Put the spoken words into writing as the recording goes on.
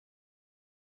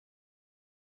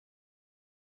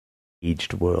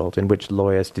aged world in which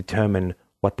lawyers determine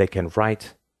what they can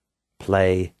write,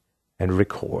 play, and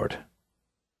record.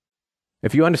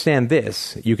 If you understand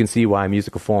this, you can see why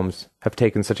musical forms have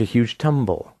taken such a huge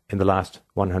tumble in the last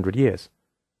 100 years,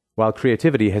 while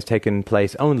creativity has taken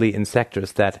place only in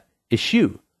sectors that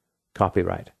eschew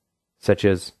copyright, such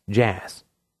as jazz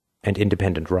and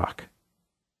independent rock.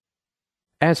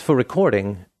 As for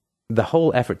recording, the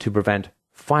whole effort to prevent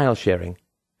file sharing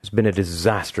has been a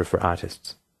disaster for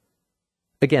artists.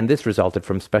 Again, this resulted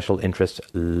from special interest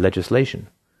legislation.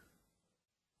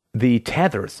 The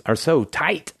tethers are so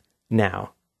tight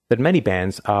now that many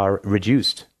bands are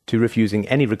reduced to refusing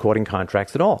any recording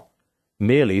contracts at all,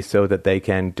 merely so that they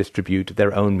can distribute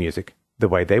their own music the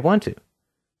way they want to.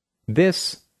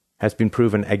 This has been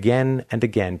proven again and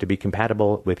again to be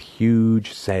compatible with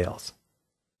huge sales.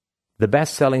 The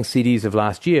best-selling CDs of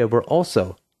last year were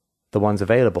also the ones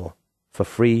available for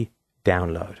free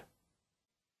download.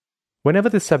 Whenever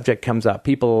this subject comes up,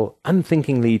 people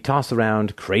unthinkingly toss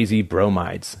around crazy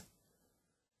bromides.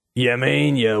 You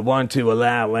mean you want to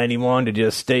allow anyone to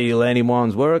just steal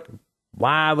anyone's work?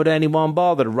 Why would anyone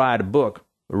bother to write a book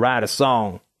or write a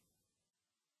song?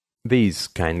 These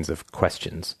kinds of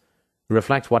questions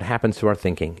reflect what happens to our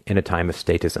thinking in a time of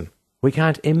statism. We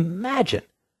can't imagine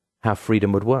how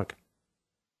freedom would work.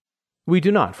 We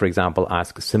do not, for example,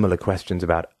 ask similar questions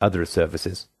about other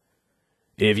services.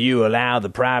 If you allow the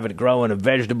private growing of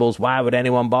vegetables, why would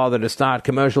anyone bother to start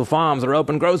commercial farms or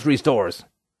open grocery stores?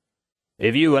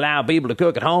 If you allow people to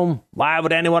cook at home, why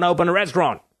would anyone open a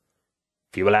restaurant?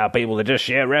 If you allow people to just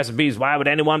share recipes, why would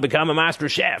anyone become a master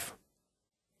chef?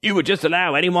 You would just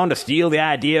allow anyone to steal the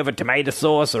idea of a tomato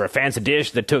sauce or a fancy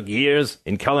dish that took years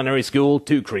in culinary school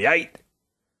to create?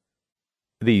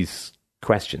 These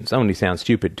questions only sound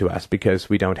stupid to us because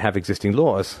we don't have existing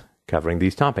laws covering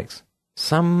these topics.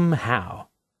 Somehow,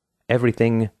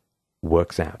 everything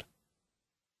works out.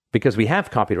 Because we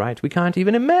have copyright, we can't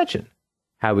even imagine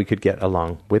how we could get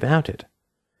along without it.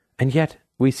 And yet,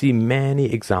 we see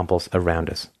many examples around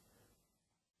us.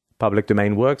 Public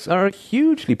domain works are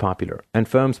hugely popular, and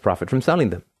firms profit from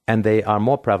selling them, and they are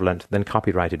more prevalent than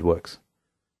copyrighted works.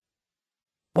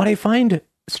 What I find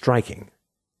striking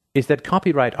is that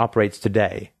copyright operates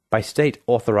today by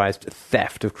state-authorized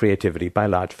theft of creativity by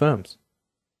large firms.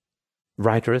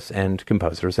 Writers and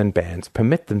composers and bands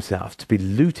permit themselves to be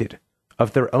looted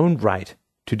of their own right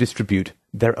to distribute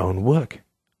their own work.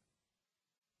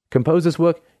 Composers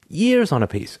work years on a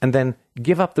piece and then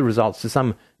give up the results to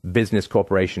some business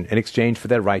corporation in exchange for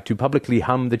their right to publicly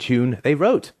hum the tune they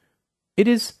wrote. It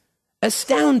is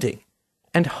astounding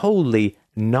and wholly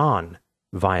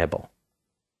non-viable.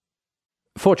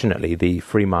 Fortunately, the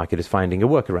free market is finding a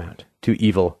workaround to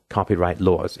evil copyright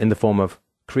laws in the form of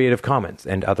Creative Commons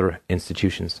and other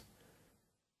institutions.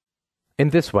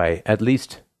 In this way, at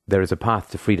least there is a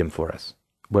path to freedom for us,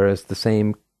 whereas the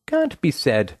same can't be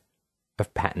said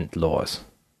of patent laws.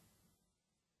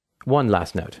 One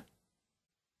last note.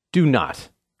 Do not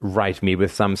write me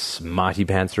with some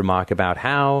smarty-pants remark about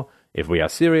how, if we are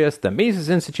serious, the Mises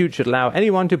Institute should allow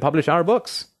anyone to publish our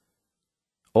books.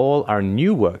 All our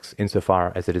new works,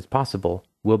 insofar as it is possible,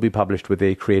 will be published with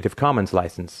a Creative Commons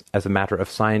license as a matter of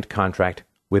signed contract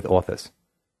with authors.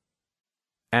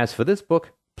 As for this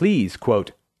book, please,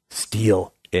 quote,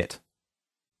 steal it.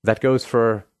 That goes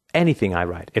for anything I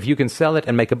write. If you can sell it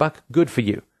and make a buck, good for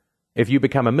you. If you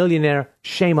become a millionaire,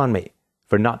 shame on me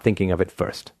for not thinking of it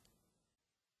first.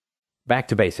 Back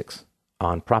to basics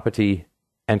on property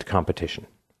and competition.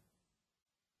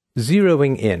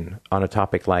 Zeroing in on a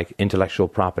topic like intellectual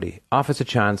property offers a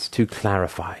chance to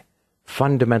clarify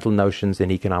fundamental notions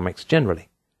in economics generally.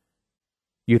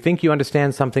 You think you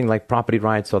understand something like property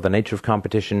rights or the nature of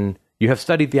competition, you have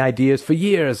studied the ideas for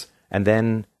years, and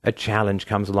then a challenge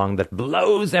comes along that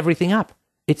blows everything up.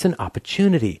 It's an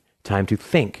opportunity, time to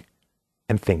think,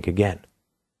 and think again.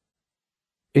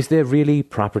 Is there really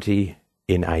property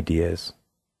in ideas?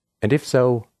 And if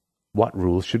so, what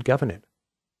rules should govern it?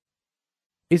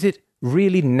 Is it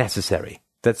really necessary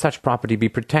that such property be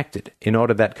protected in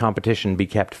order that competition be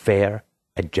kept fair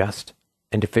and just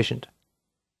and efficient?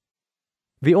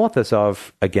 The authors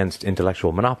of Against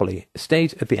Intellectual Monopoly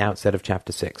state at the outset of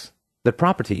Chapter 6 that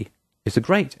property is a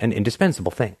great and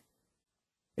indispensable thing.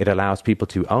 It allows people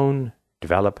to own,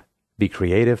 develop, be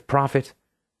creative, profit,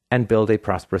 and build a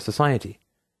prosperous society.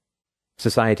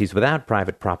 Societies without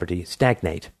private property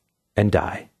stagnate and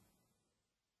die.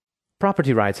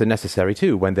 Property rights are necessary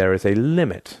too when there is a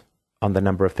limit on the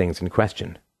number of things in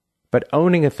question. But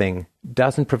owning a thing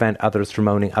doesn't prevent others from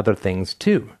owning other things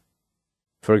too.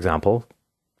 For example,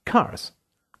 cars.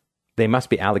 They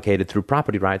must be allocated through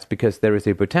property rights because there is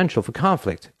a potential for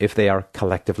conflict if they are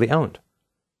collectively owned.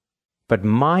 But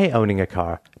my owning a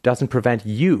car doesn't prevent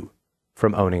you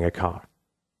from owning a car.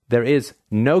 There is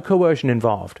no coercion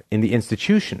involved in the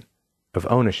institution of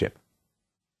ownership.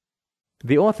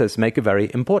 The authors make a very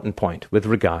important point with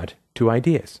regard to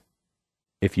ideas.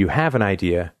 If you have an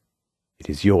idea, it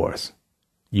is yours.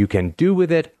 You can do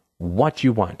with it what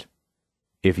you want.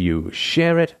 If you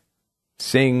share it,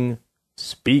 sing,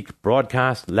 speak,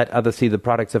 broadcast, let others see the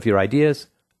products of your ideas,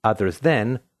 others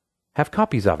then have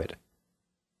copies of it.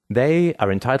 They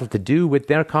are entitled to do with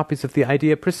their copies of the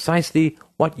idea precisely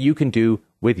what you can do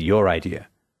with your idea.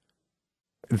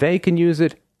 They can use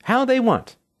it how they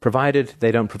want, provided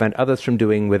they don't prevent others from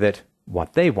doing with it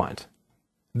what they want.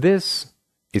 This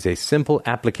is a simple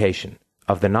application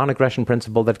of the non-aggression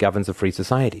principle that governs a free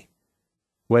society.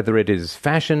 Whether it is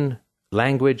fashion,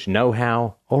 language,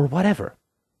 know-how, or whatever,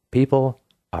 people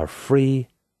are free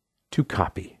to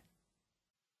copy.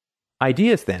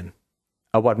 Ideas, then,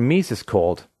 are what Mises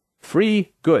called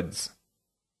free goods.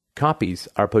 Copies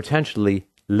are potentially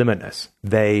limitless.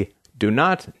 They do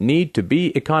not need to be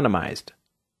economized.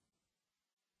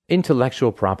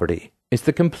 Intellectual property is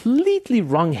the completely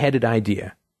wrong-headed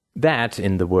idea that,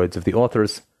 in the words of the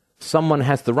authors, someone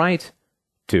has the right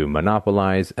to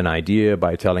monopolize an idea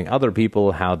by telling other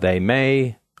people how they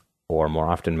may, or more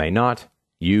often may not,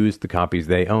 use the copies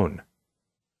they own.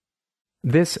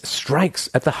 This strikes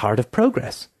at the heart of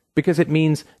progress, because it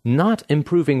means not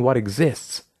improving what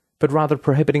exists, but rather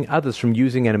prohibiting others from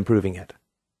using and improving it.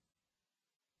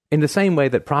 In the same way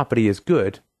that property is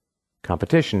good,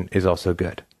 competition is also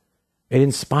good. It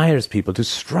inspires people to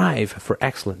strive for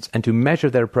excellence and to measure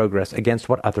their progress against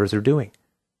what others are doing.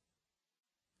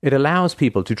 It allows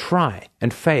people to try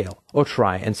and fail or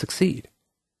try and succeed.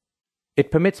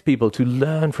 It permits people to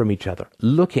learn from each other,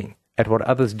 looking at what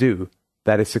others do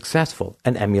that is successful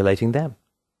and emulating them.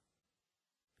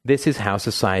 This is how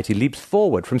society leaps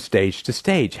forward from stage to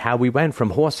stage, how we went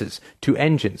from horses to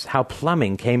engines, how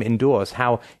plumbing came indoors,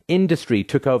 how industry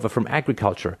took over from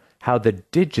agriculture, how the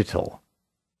digital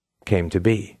came to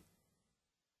be.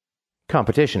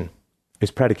 Competition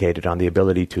is predicated on the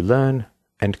ability to learn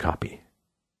and copy.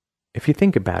 If you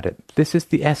think about it, this is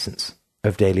the essence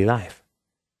of daily life.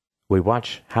 We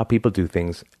watch how people do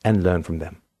things and learn from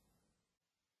them.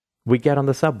 We get on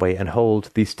the subway and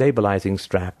hold the stabilizing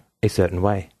strap a certain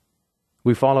way.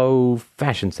 We follow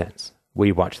fashion sense.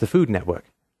 We watch the Food Network.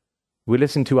 We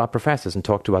listen to our professors and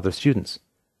talk to other students.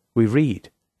 We read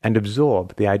and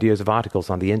absorb the ideas of articles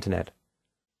on the internet.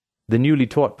 The newly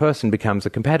taught person becomes a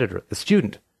competitor. The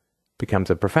student becomes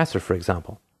a professor, for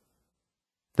example.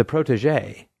 The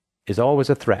protégé is always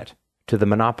a threat to the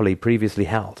monopoly previously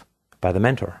held by the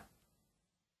mentor.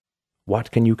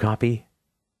 What can you copy?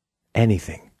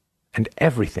 Anything and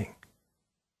everything.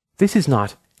 This is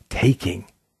not taking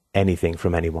anything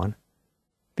from anyone.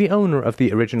 The owner of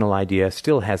the original idea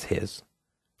still has his.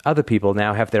 Other people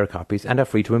now have their copies and are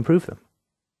free to improve them.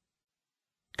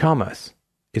 Commerce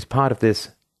is part of this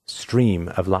stream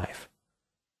of life.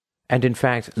 And in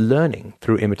fact, learning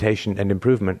through imitation and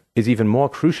improvement is even more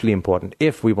crucially important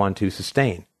if we want to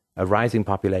sustain a rising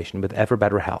population with ever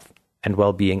better health and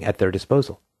well-being at their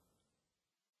disposal.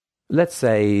 Let's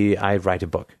say I write a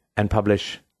book and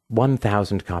publish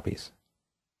 1,000 copies.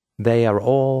 They are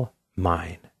all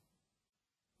mine.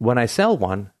 When I sell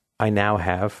one, I now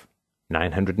have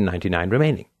 999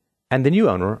 remaining, and the new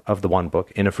owner of the one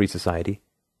book in a free society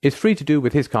is free to do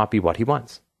with his copy what he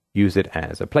wants. Use it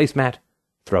as a placemat,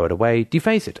 throw it away,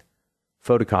 deface it,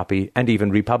 photocopy, and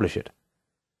even republish it.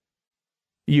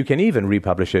 You can even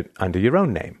republish it under your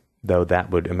own name, though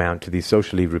that would amount to the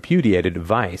socially repudiated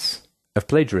vice of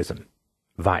plagiarism.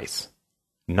 Vice,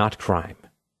 not crime.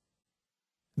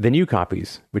 The new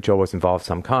copies, which always involve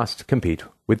some cost, compete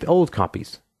with old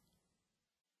copies.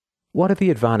 What are the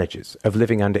advantages of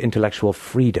living under intellectual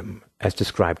freedom as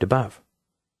described above?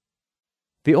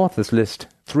 The authors list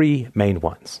three main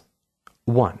ones.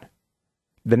 1.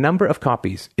 The number of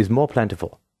copies is more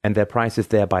plentiful, and their price is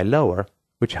thereby lower,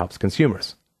 which helps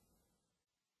consumers.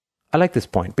 I like this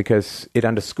point because it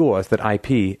underscores that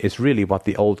IP is really what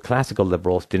the old classical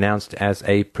liberals denounced as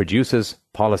a producer's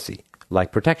policy,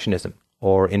 like protectionism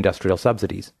or industrial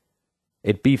subsidies.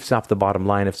 It beefs up the bottom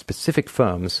line of specific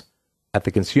firms at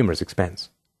the consumer's expense.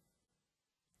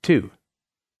 2.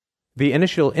 The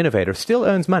initial innovator still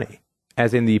earns money,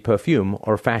 as in the perfume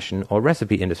or fashion or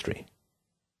recipe industry.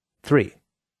 3.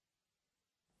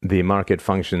 The market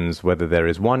functions whether there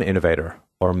is one innovator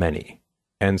or many,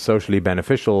 and socially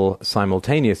beneficial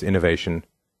simultaneous innovation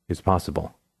is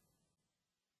possible.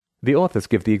 The authors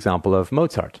give the example of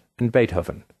Mozart and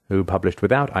Beethoven, who published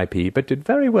without IP but did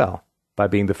very well by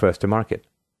being the first to market.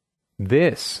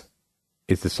 This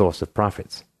is the source of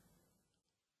profits.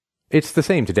 It's the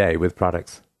same today with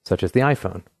products such as the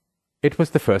iPhone. It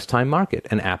was the first-time market,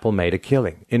 and Apple made a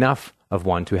killing, enough of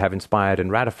one to have inspired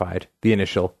and ratified the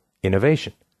initial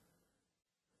innovation.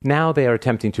 Now they are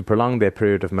attempting to prolong their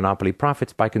period of monopoly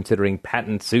profits by considering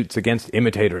patent suits against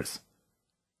imitators.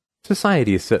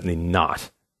 Society is certainly not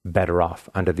better off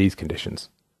under these conditions.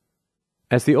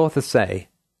 As the authors say,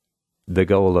 the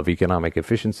goal of economic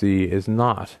efficiency is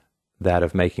not that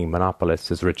of making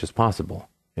monopolists as rich as possible.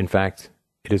 In fact,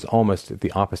 it is almost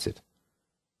the opposite.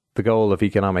 The goal of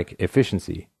economic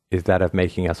efficiency is that of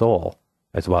making us all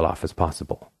as well off as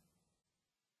possible.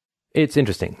 It's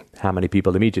interesting how many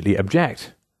people immediately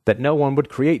object that no one would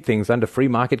create things under free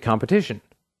market competition.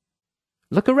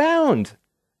 Look around!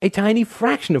 A tiny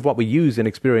fraction of what we use and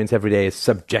experience every day is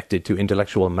subjected to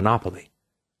intellectual monopoly.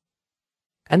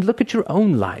 And look at your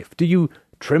own life. Do you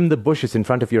trim the bushes in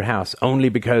front of your house only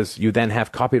because you then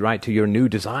have copyright to your new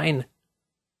design?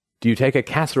 Do you take a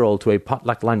casserole to a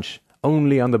potluck lunch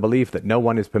only on the belief that no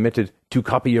one is permitted to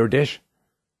copy your dish?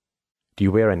 Do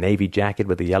you wear a navy jacket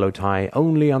with a yellow tie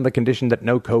only on the condition that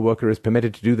no coworker is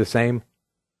permitted to do the same?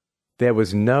 There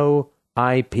was no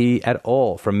IP at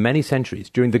all for many centuries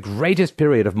during the greatest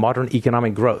period of modern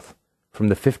economic growth, from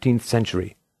the 15th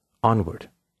century onward.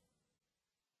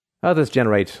 Others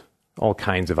generate all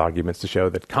kinds of arguments to show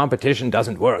that competition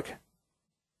doesn't work.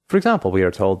 For example, we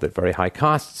are told that very high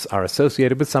costs are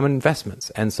associated with some investments,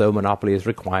 and so monopoly is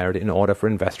required in order for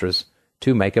investors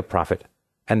to make a profit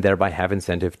and thereby have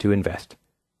incentive to invest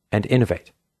and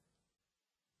innovate.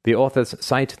 The authors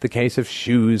cite the case of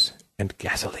shoes and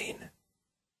gasoline.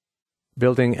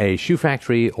 Building a shoe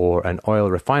factory or an oil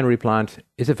refinery plant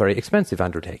is a very expensive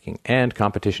undertaking, and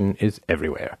competition is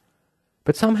everywhere.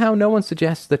 But somehow no one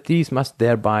suggests that these must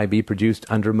thereby be produced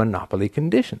under monopoly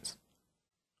conditions.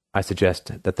 I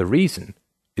suggest that the reason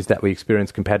is that we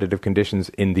experience competitive conditions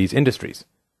in these industries.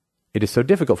 It is so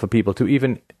difficult for people to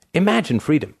even imagine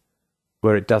freedom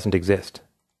where it doesn't exist.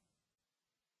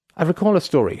 I recall a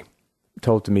story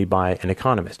told to me by an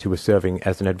economist who was serving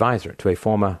as an advisor to a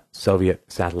former Soviet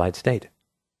satellite state.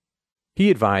 He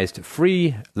advised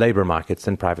free labor markets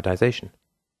and privatization.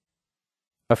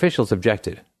 Officials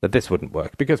objected that this wouldn't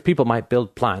work because people might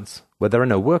build plants where there are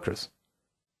no workers.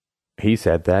 He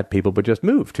said that people would just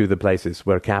move to the places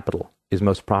where capital is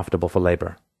most profitable for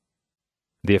labor.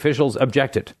 The officials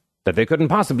objected that they couldn't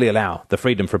possibly allow the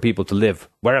freedom for people to live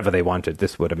wherever they wanted.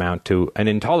 This would amount to an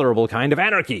intolerable kind of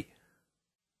anarchy.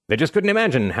 They just couldn't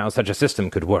imagine how such a system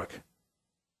could work.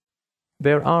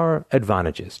 There are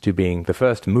advantages to being the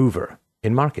first mover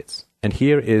in markets, and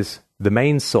here is the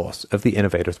main source of the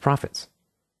innovator's profits.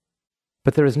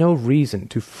 But there is no reason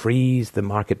to freeze the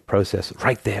market process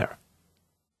right there.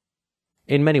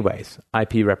 In many ways,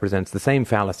 IP represents the same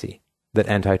fallacy that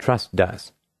antitrust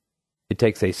does. It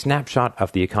takes a snapshot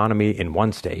of the economy in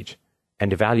one stage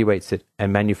and evaluates it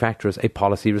and manufactures a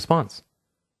policy response.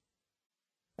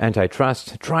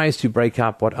 Antitrust tries to break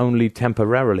up what only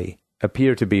temporarily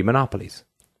appear to be monopolies.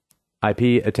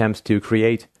 IP attempts to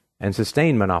create and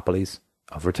sustain monopolies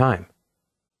over time.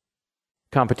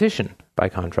 Competition, by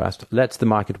contrast, lets the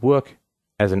market work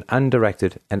as an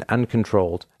undirected and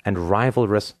uncontrolled and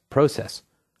rivalrous process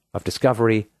of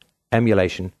discovery,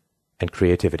 emulation, and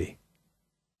creativity.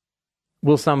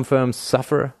 Will some firms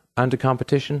suffer under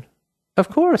competition? Of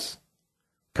course.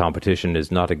 Competition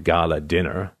is not a gala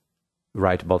dinner,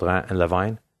 write Baudrin and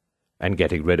Levine, and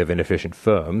getting rid of inefficient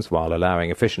firms while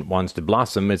allowing efficient ones to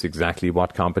blossom is exactly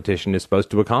what competition is supposed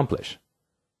to accomplish.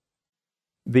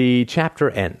 The chapter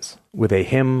ends with a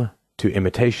hymn to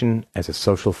imitation as a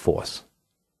social force.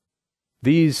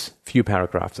 These few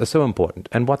paragraphs are so important,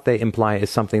 and what they imply is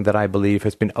something that I believe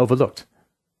has been overlooked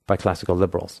by classical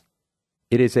liberals.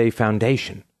 It is a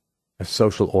foundation of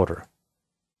social order,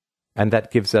 and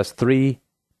that gives us three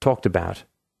talked about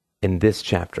in this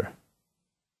chapter.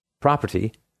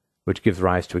 Property, which gives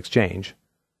rise to exchange;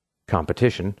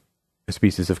 competition, a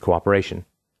species of cooperation;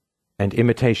 and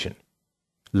imitation,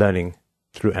 learning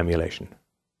through emulation.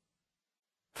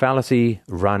 Fallacy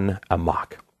run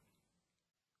amok.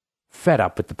 Fed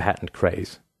up with the patent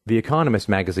craze, The Economist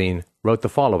magazine wrote the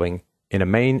following in a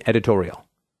main editorial.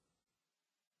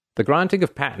 The granting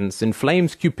of patents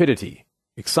inflames cupidity,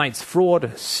 excites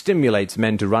fraud, stimulates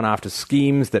men to run after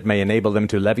schemes that may enable them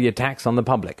to levy a tax on the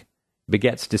public,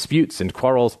 begets disputes and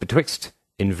quarrels betwixt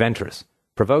inventors,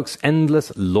 provokes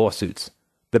endless lawsuits.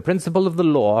 The principle of the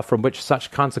law from which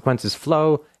such consequences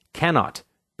flow cannot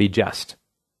be just.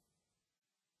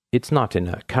 It's not in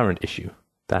a current issue.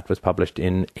 That was published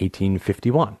in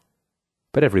 1851.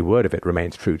 but every word of it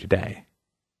remains true today.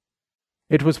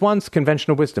 It was once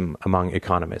conventional wisdom among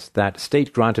economists that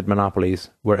state-granted monopolies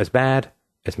were as bad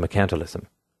as mercantilism.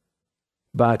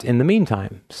 But in the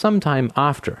meantime, sometime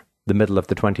after the middle of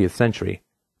the 20th century,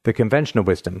 the conventional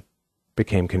wisdom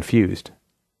became confused.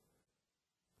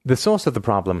 The source of the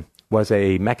problem was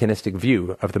a mechanistic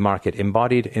view of the market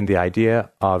embodied in the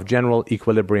idea of general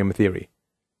equilibrium theory.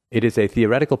 It is a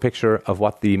theoretical picture of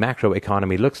what the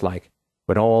macroeconomy looks like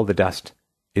when all the dust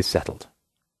is settled.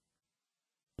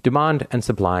 Demand and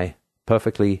supply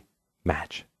perfectly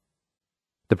match.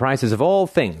 The prices of all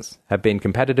things have been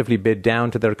competitively bid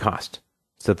down to their cost,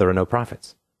 so there are no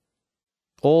profits.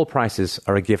 All prices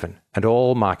are a given, and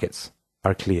all markets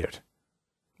are cleared.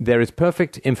 There is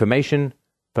perfect information,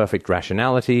 perfect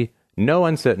rationality, no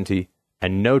uncertainty,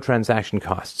 and no transaction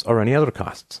costs or any other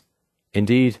costs.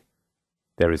 Indeed,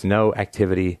 there is no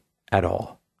activity at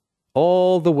all.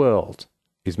 All the world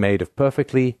is made of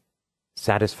perfectly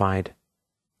satisfied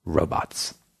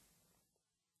robots.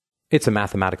 It's a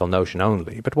mathematical notion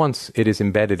only, but once it is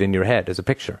embedded in your head as a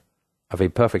picture of a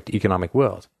perfect economic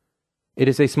world, it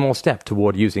is a small step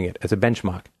toward using it as a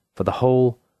benchmark for the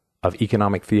whole of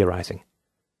economic theorizing.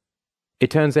 It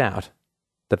turns out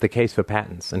that the case for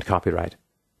patents and copyright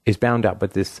is bound up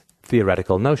with this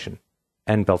theoretical notion,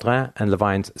 and Beltran and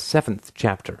Levine's 7th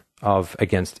chapter of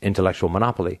Against Intellectual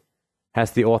Monopoly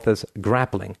has the authors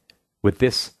grappling with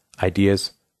this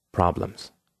idea's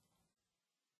problems.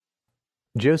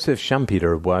 Joseph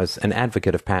Schumpeter was an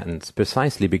advocate of patents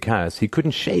precisely because he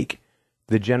couldn't shake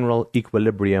the general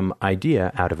equilibrium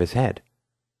idea out of his head.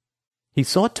 He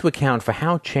sought to account for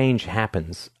how change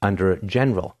happens under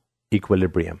general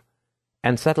equilibrium,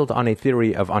 and settled on a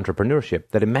theory of entrepreneurship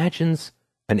that imagines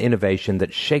an innovation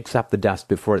that shakes up the dust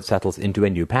before it settles into a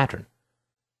new pattern.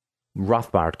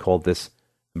 Rothbard called this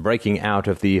breaking out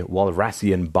of the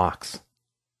Walrasian box.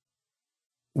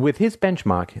 With his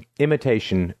benchmark,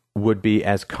 imitation would be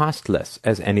as costless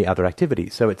as any other activity,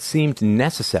 so it seemed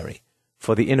necessary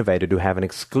for the innovator to have an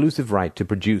exclusive right to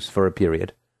produce for a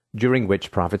period during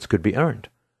which profits could be earned.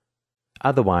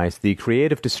 Otherwise, the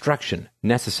creative destruction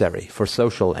necessary for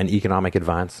social and economic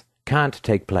advance can't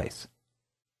take place.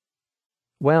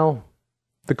 Well,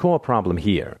 the core problem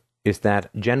here is that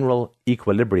general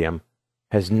equilibrium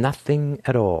has nothing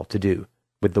at all to do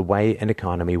with the way an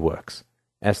economy works,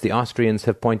 as the Austrians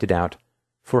have pointed out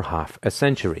for half a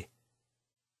century.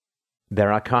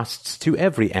 There are costs to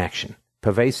every action,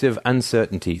 pervasive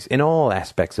uncertainties in all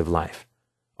aspects of life.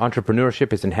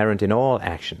 Entrepreneurship is inherent in all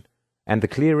action, and the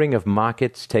clearing of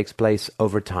markets takes place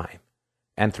over time,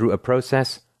 and through a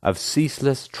process of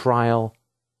ceaseless trial,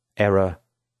 error,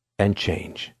 and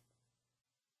change.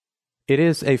 It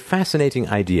is a fascinating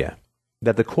idea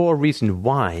that the core reason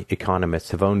why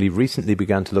economists have only recently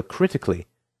begun to look critically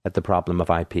at the problem of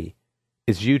IP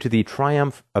is due to the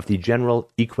triumph of the general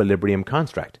equilibrium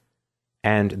construct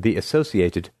and the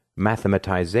associated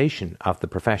mathematization of the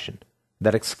profession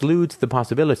that excludes the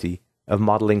possibility of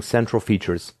modeling central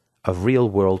features of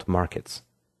real-world markets.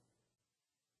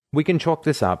 We can chalk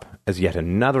this up as yet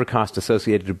another cost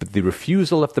associated with the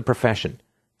refusal of the profession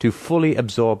to fully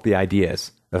absorb the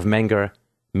ideas of Menger,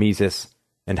 Mises,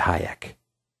 and Hayek.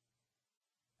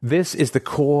 This is the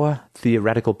core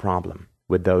theoretical problem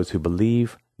with those who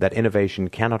believe that innovation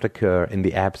cannot occur in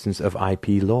the absence of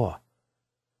IP law.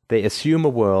 They assume a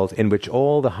world in which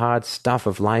all the hard stuff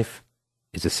of life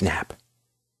is a snap.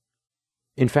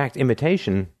 In fact,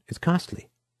 imitation is costly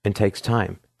and takes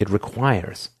time. It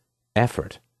requires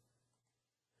effort.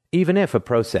 Even if a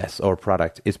process or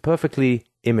product is perfectly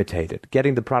imitated,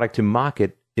 getting the product to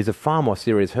market is a far more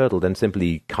serious hurdle than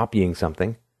simply copying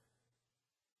something.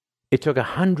 It took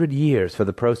 100 years for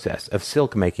the process of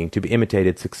silk making to be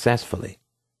imitated successfully.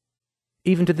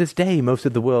 Even to this day, most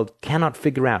of the world cannot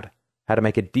figure out how to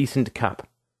make a decent cup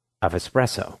of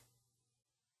espresso.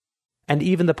 And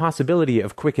even the possibility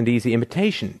of quick and easy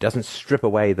imitation doesn't strip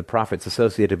away the profits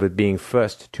associated with being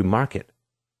first to market.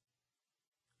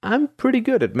 I'm pretty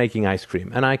good at making ice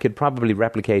cream, and I could probably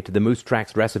replicate the Moose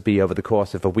Tracks recipe over the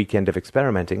course of a weekend of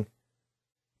experimenting.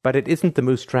 But it isn't the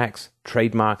Moose Tracks,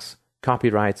 trademarks,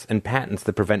 copyrights, and patents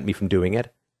that prevent me from doing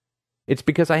it. It's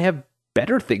because I have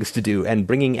better things to do, and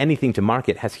bringing anything to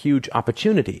market has huge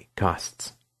opportunity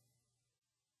costs.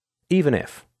 Even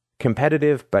if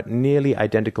competitive but nearly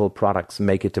identical products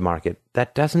make it to market,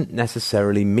 that doesn't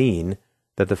necessarily mean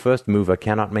that the first mover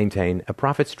cannot maintain a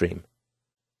profit stream.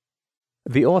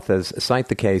 The authors cite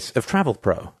the case of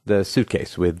TravelPro, the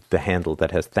suitcase with the handle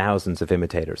that has thousands of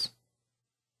imitators.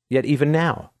 Yet even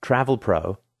now,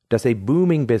 TravelPro does a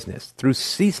booming business through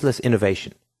ceaseless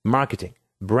innovation, marketing,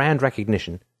 brand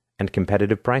recognition, and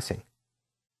competitive pricing.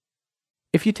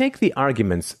 If you take the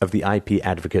arguments of the IP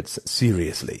advocates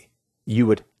seriously, you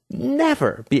would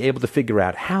never be able to figure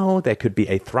out how there could be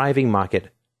a thriving market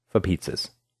for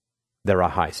pizzas. There are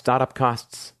high startup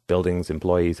costs, buildings,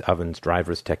 employees, ovens,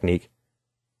 drivers, technique,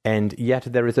 and yet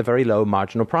there is a very low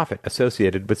marginal profit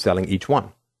associated with selling each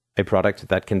one, a product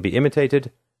that can be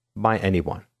imitated by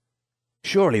anyone.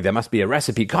 Surely there must be a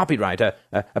recipe copyright, a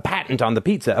patent on the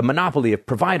pizza, a monopoly of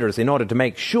providers in order to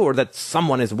make sure that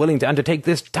someone is willing to undertake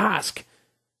this task.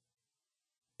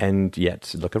 And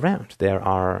yet, look around. There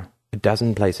are a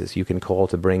dozen places you can call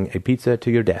to bring a pizza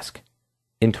to your desk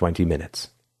in 20 minutes.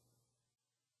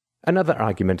 Another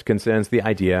argument concerns the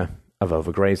idea of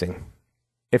overgrazing.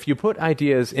 If you put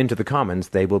ideas into the commons,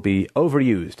 they will be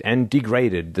overused and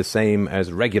degraded the same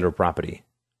as regular property.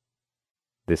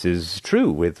 This is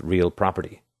true with real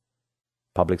property.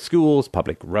 Public schools,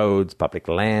 public roads, public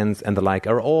lands, and the like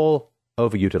are all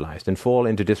overutilized and fall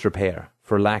into disrepair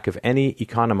for lack of any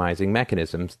economizing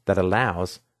mechanisms that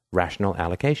allows rational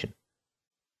allocation.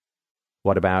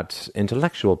 What about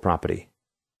intellectual property?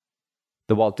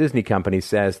 The Walt Disney Company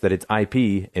says that its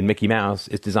IP in Mickey Mouse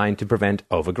is designed to prevent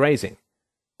overgrazing,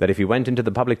 that if he went into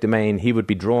the public domain, he would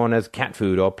be drawn as cat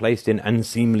food or placed in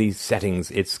unseemly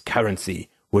settings. Its currency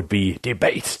would be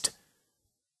debased.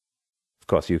 Of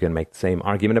course, you can make the same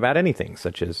argument about anything,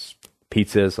 such as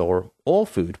pizzas or all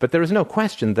food, but there is no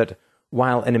question that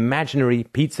while an imaginary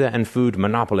pizza and food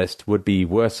monopolist would be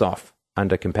worse off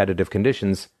under competitive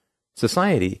conditions,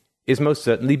 society is most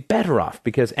certainly better off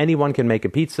because anyone can make a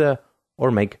pizza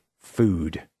or make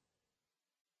food.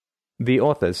 The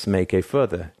authors make a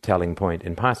further telling point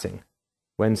in passing.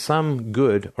 When some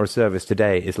good or service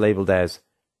today is labeled as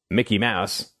Mickey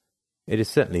Mouse, it is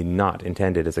certainly not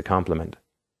intended as a compliment.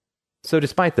 So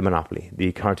despite the monopoly,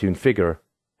 the cartoon figure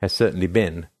has certainly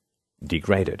been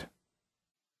degraded.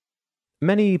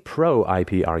 Many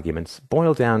pro-IP arguments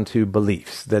boil down to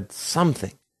beliefs that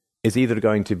something is either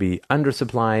going to be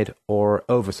undersupplied or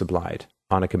oversupplied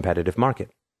on a competitive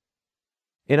market.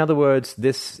 In other words,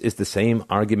 this is the same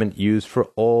argument used for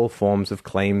all forms of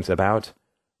claims about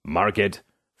market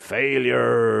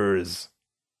failures.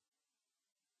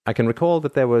 I can recall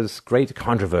that there was great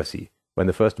controversy when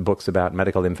the first books about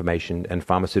medical information and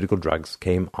pharmaceutical drugs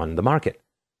came on the market.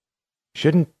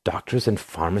 Shouldn't doctors and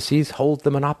pharmacies hold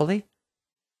the monopoly?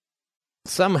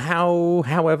 Somehow,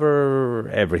 however,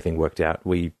 everything worked out.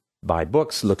 We buy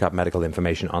books, look up medical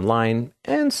information online,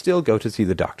 and still go to see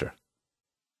the doctor.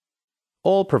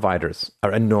 All providers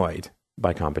are annoyed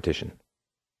by competition.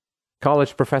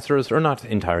 College professors are not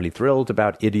entirely thrilled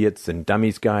about idiots and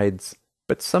dummies guides,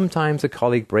 but sometimes a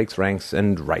colleague breaks ranks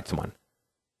and writes one.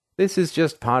 This is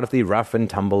just part of the rough and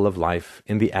tumble of life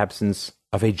in the absence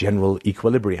of a general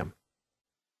equilibrium.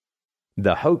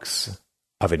 The hoax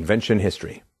of invention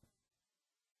history.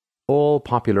 All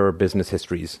popular business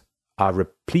histories are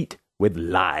replete with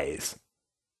lies.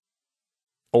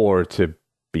 Or, to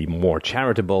be more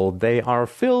charitable, they are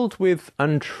filled with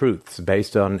untruths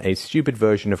based on a stupid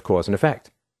version of cause and effect.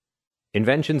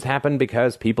 Inventions happen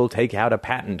because people take out a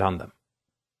patent on them.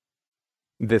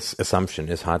 This assumption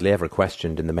is hardly ever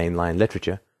questioned in the mainline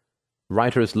literature.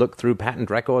 Writers look through patent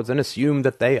records and assume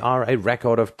that they are a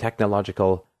record of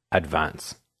technological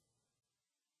advance.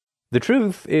 The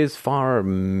truth is far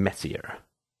messier.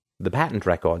 The patent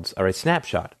records are a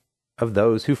snapshot of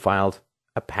those who filed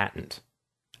a patent,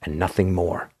 and nothing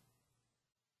more.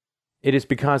 It is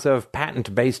because of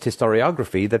patent-based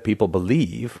historiography that people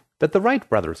believe that the Wright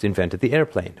brothers invented the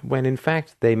airplane, when in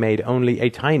fact they made only a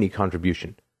tiny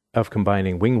contribution of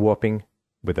combining wing warping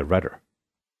with a rudder.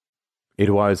 It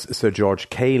was Sir George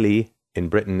Cayley in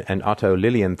Britain and Otto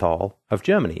Lilienthal of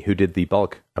Germany who did the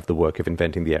bulk of the work of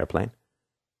inventing the airplane.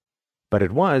 But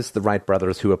it was the Wright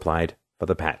brothers who applied for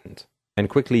the patent, and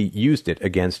quickly used it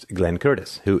against Glenn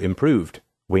Curtiss, who improved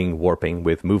wing warping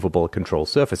with movable control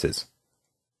surfaces.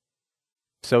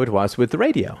 So it was with the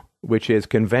radio, which is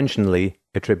conventionally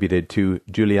attributed to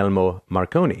Guglielmo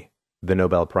Marconi, the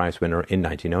Nobel Prize winner in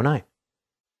 1909.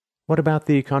 What about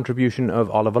the contribution of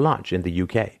Oliver Lodge in the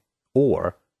UK,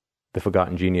 or the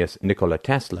forgotten genius Nikola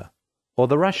Tesla, or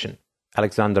the Russian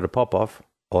Alexander Popov,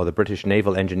 or the British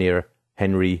naval engineer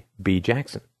Henry B.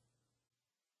 Jackson?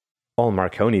 All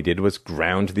Marconi did was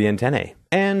ground the antennae,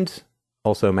 and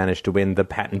also managed to win the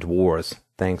patent wars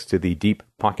thanks to the deep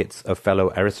pockets of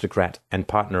fellow aristocrat and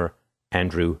partner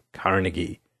Andrew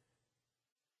Carnegie.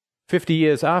 50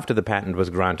 years after the patent was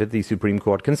granted, the Supreme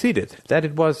Court conceded that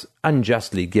it was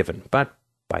unjustly given, but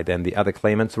by then the other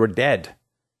claimants were dead.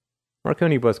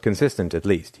 Marconi was consistent, at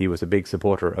least. He was a big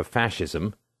supporter of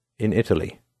fascism in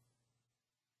Italy.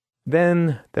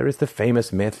 Then there is the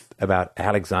famous myth about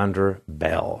Alexander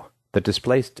Bell, that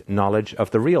displaced knowledge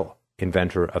of the real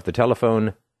inventor of the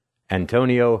telephone,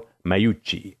 Antonio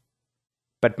Meucci.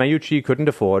 But Meucci couldn't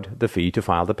afford the fee to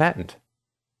file the patent.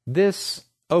 This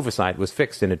oversight was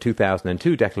fixed in a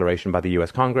 2002 declaration by the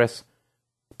US Congress,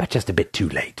 but just a bit too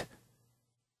late.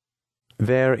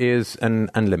 There is an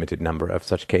unlimited number of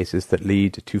such cases that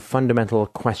lead to fundamental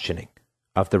questioning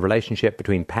of the relationship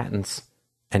between patents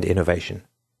and innovation.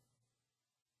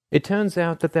 It turns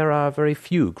out that there are very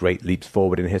few great leaps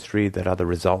forward in history that are the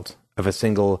result of a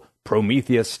single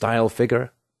Prometheus-style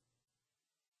figure.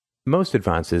 Most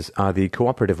advances are the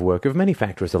cooperative work of many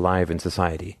factors alive in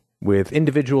society, with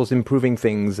individuals improving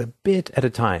things a bit at a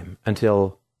time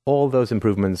until all those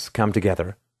improvements come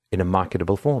together in a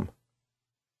marketable form.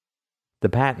 The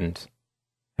patent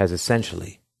has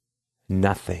essentially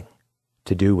nothing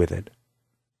to do with it.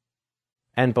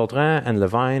 And Baudrin and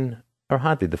Levine are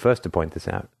hardly the first to point this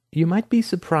out. You might be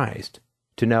surprised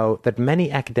to know that many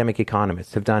academic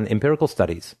economists have done empirical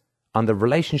studies on the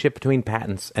relationship between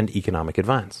patents and economic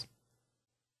advance.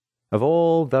 Of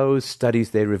all those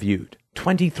studies they reviewed,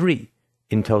 23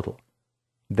 in total,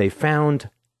 they found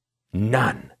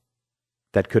none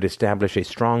that could establish a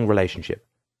strong relationship,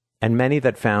 and many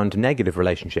that found negative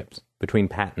relationships between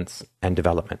patents and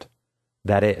development.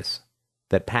 That is,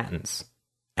 that patents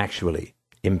actually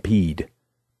impede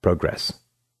progress.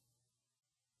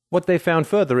 What they found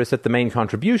further is that the main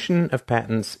contribution of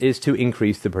patents is to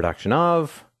increase the production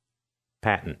of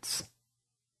patents.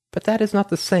 But that is not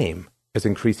the same as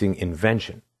increasing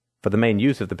invention, for the main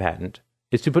use of the patent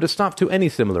is to put a stop to any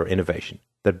similar innovation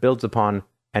that builds upon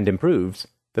and improves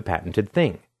the patented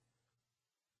thing.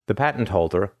 The patent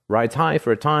holder rides high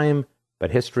for a time,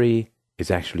 but history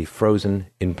is actually frozen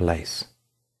in place.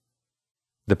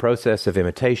 The process of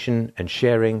imitation and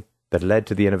sharing that led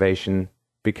to the innovation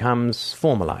becomes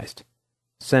formalized,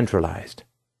 centralized,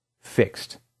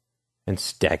 fixed, and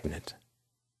stagnant.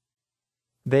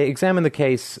 They examine the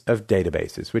case of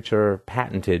databases, which are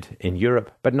patented in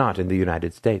Europe but not in the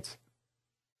United States.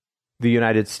 The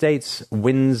United States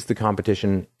wins the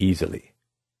competition easily.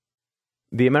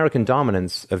 The American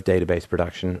dominance of database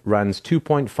production runs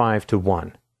 2.5 to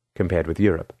 1 compared with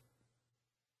Europe.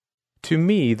 To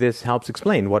me, this helps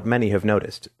explain what many have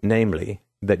noticed, namely,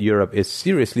 that Europe is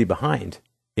seriously behind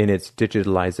in its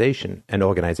digitalization and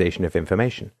organization of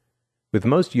information, with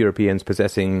most Europeans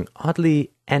possessing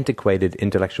oddly antiquated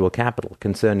intellectual capital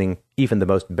concerning even the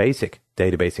most basic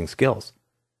databasing skills.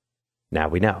 Now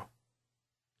we know.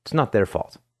 It's not their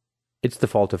fault. It's the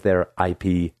fault of their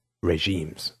IP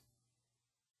regimes.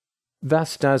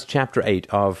 Thus does Chapter 8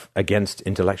 of Against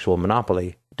Intellectual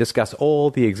Monopoly discuss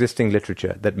all the existing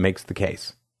literature that makes the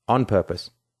case, on purpose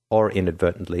or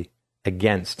inadvertently,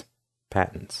 against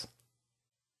patents.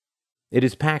 It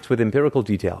is packed with empirical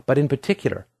detail, but in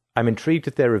particular, I'm intrigued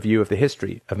at their review of the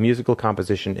history of musical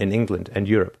composition in England and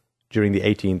Europe during the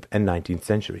 18th and 19th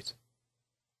centuries.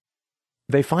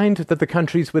 They find that the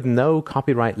countries with no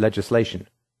copyright legislation,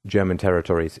 German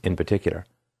territories in particular,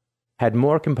 had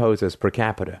more composers per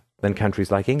capita than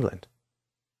countries like England.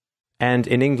 And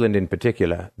in England in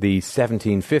particular, the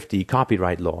 1750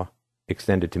 copyright law,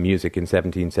 extended to music in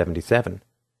 1777,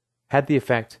 had the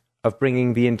effect of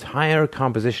bringing the entire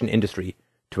composition industry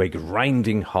to a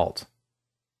grinding halt.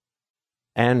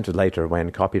 And later,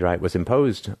 when copyright was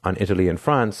imposed on Italy and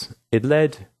France, it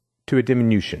led to a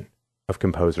diminution of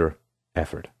composer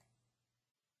effort.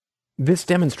 This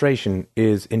demonstration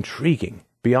is intriguing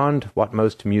beyond what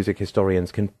most music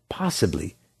historians can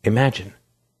possibly imagine.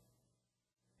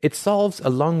 It solves a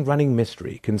long-running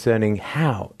mystery concerning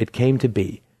how it came to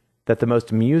be that the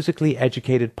most musically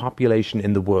educated population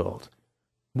in the world,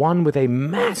 one with a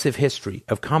massive history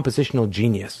of compositional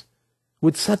genius,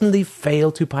 would suddenly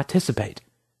fail to participate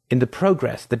in the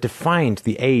progress that defined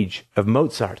the age of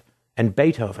Mozart and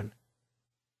Beethoven.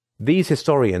 These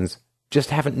historians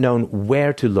just haven't known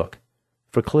where to look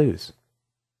for clues.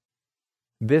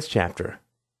 This chapter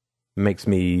makes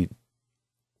me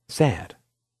sad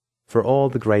for all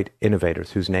the great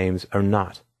innovators whose names are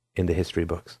not in the history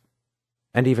books,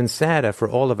 and even sadder for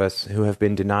all of us who have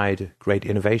been denied great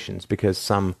innovations because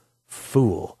some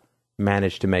fool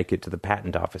managed to make it to the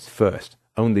patent office first,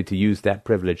 only to use that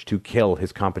privilege to kill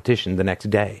his competition the next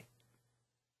day.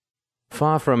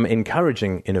 Far from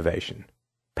encouraging innovation,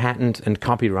 patent and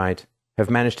copyright have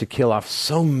managed to kill off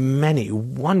so many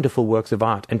wonderful works of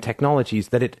art and technologies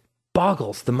that it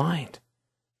boggles the mind.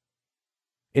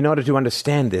 In order to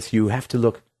understand this, you have to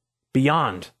look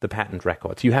beyond the patent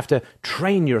records. You have to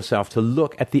train yourself to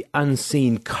look at the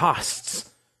unseen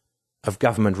costs of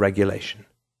government regulation.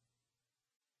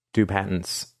 Do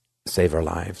patents save our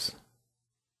lives?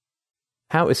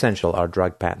 How essential are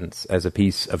drug patents as a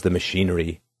piece of the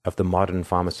machinery of the modern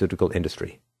pharmaceutical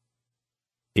industry?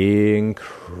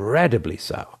 Incredibly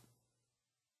so.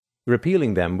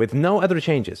 Repealing them with no other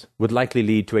changes would likely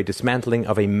lead to a dismantling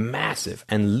of a massive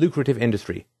and lucrative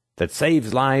industry that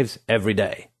saves lives every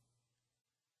day.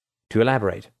 To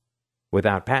elaborate,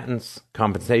 without patents,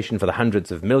 compensation for the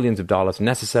hundreds of millions of dollars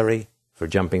necessary for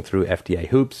jumping through FDA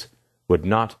hoops would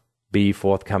not be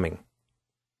forthcoming.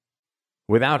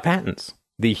 Without patents,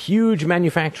 the huge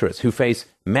manufacturers who face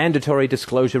mandatory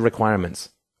disclosure requirements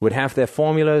would have their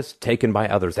formulas taken by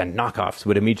others, and knockoffs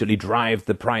would immediately drive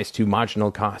the price to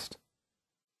marginal cost.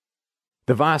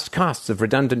 The vast costs of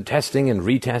redundant testing and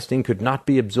retesting could not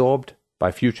be absorbed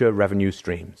by future revenue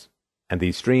streams, and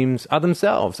these streams are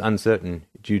themselves uncertain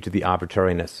due to the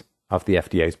arbitrariness of the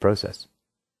FDA's process.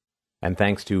 And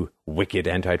thanks to wicked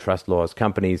antitrust laws,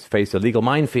 companies face a legal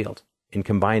minefield in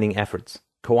combining efforts,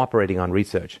 cooperating on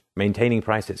research, maintaining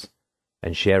prices,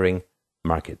 and sharing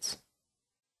markets.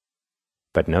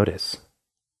 But notice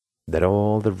that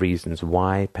all the reasons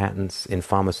why patents in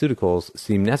pharmaceuticals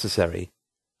seem necessary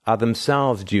are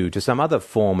themselves due to some other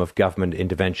form of government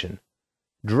intervention: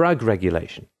 drug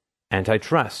regulation,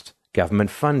 antitrust, government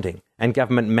funding, and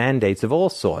government mandates of all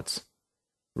sorts.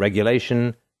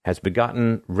 Regulation has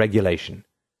begotten regulation,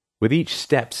 with each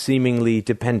step seemingly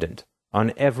dependent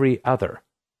on every other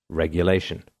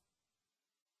regulation.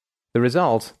 The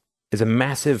result is a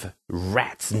massive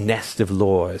rat's nest of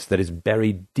laws that is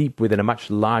buried deep within a much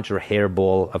larger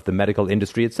hairball of the medical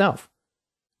industry itself,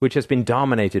 which has been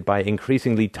dominated by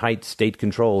increasingly tight state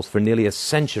controls for nearly a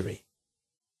century.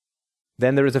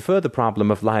 Then there is a further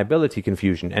problem of liability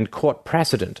confusion and court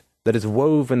precedent that is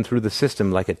woven through the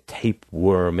system like a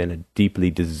tapeworm in a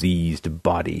deeply diseased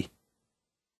body.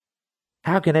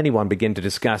 How can anyone begin to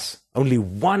discuss only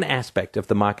one aspect of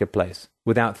the marketplace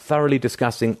without thoroughly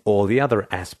discussing all the other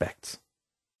aspects?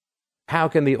 How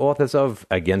can the authors of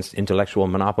Against Intellectual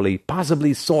Monopoly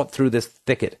possibly sort through this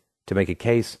thicket to make a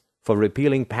case for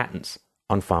repealing patents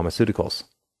on pharmaceuticals?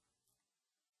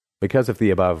 Because of the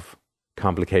above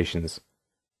complications,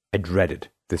 I dreaded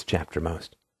this chapter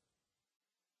most.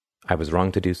 I was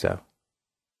wrong to do so.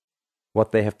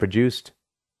 What they have produced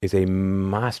is a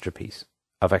masterpiece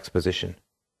of exposition.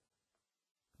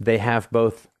 They have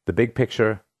both the big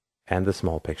picture and the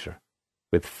small picture,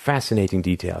 with fascinating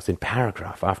details in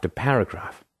paragraph after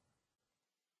paragraph.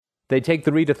 They take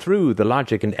the reader through the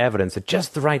logic and evidence at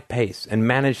just the right pace and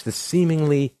manage the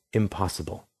seemingly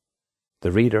impossible.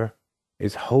 The reader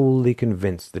is wholly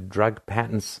convinced that drug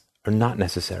patents are not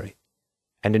necessary,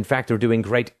 and in fact are doing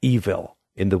great evil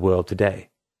in the world today.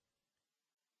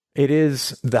 It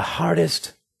is the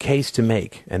hardest case to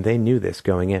make, and they knew this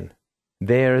going in.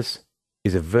 Theirs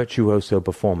is a virtuoso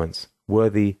performance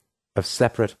worthy of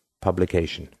separate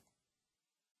publication.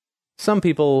 Some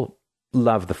people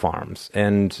love the farms,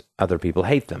 and other people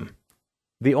hate them.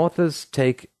 The authors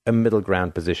take a middle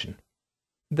ground position.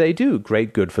 They do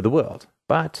great good for the world,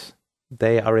 but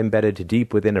they are embedded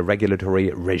deep within a regulatory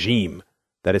regime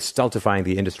that is stultifying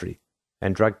the industry,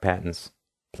 and drug patents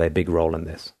play a big role in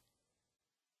this.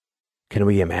 Can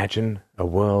we imagine a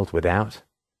world without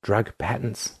drug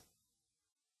patents?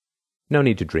 No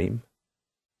need to dream.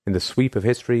 In the sweep of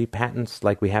history, patents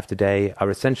like we have today are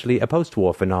essentially a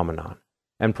post-war phenomenon,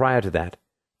 and prior to that,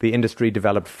 the industry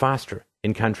developed faster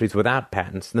in countries without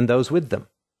patents than those with them.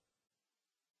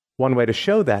 One way to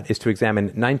show that is to examine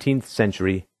 19th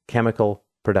century chemical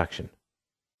production.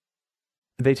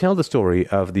 They tell the story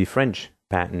of the French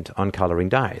patent on coloring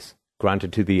dyes,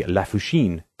 granted to the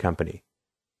Lafouchine Company,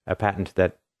 a patent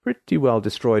that pretty well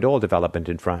destroyed all development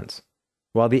in France,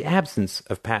 while the absence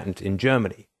of patent in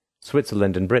Germany,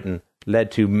 Switzerland, and Britain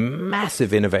led to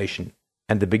massive innovation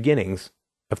and the beginnings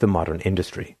of the modern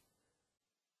industry.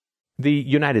 The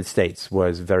United States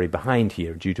was very behind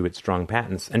here due to its strong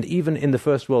patents, and even in the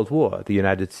First World War, the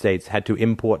United States had to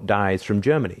import dyes from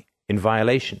Germany in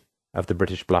violation of the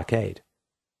British blockade.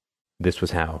 This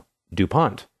was how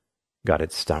DuPont got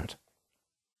its start.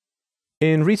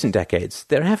 In recent decades,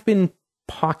 there have been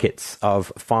pockets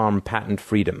of farm patent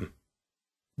freedom.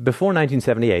 Before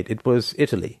 1978, it was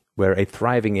Italy, where a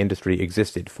thriving industry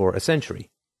existed for a century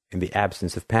in the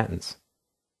absence of patents.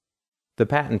 The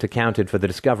patent accounted for the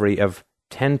discovery of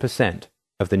 10%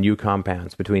 of the new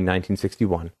compounds between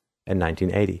 1961 and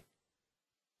 1980.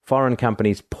 Foreign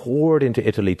companies poured into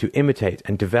Italy to imitate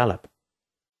and develop,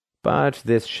 but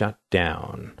this shut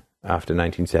down after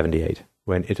 1978,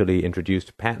 when Italy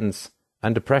introduced patents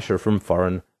under pressure from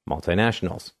foreign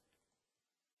multinationals.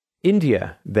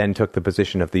 India then took the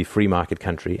position of the free market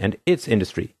country, and its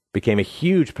industry became a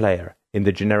huge player in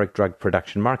the generic drug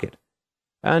production market,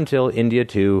 until India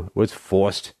too was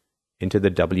forced into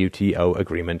the WTO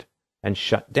agreement and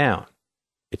shut down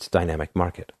its dynamic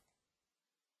market.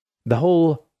 The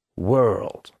whole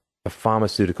world of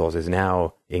pharmaceuticals is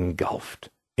now engulfed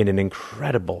in an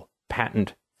incredible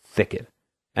patent thicket,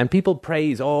 and people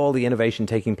praise all the innovation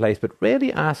taking place, but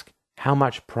rarely ask how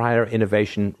much prior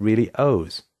innovation really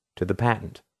owes to the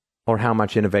patent, or how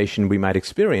much innovation we might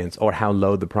experience, or how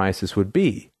low the prices would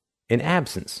be in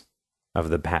absence of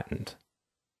the patent.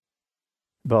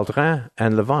 Baudrin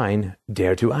and Levine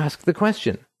dare to ask the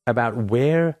question about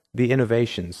where the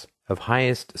innovations of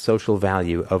highest social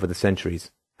value over the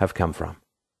centuries have come from.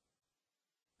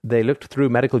 They looked through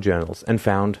medical journals and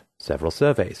found several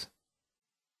surveys.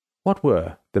 What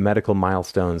were the medical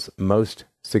milestones most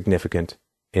significant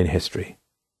in history?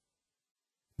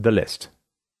 The list: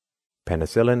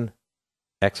 penicillin,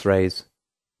 X-rays,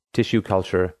 tissue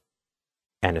culture,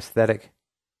 anesthetic,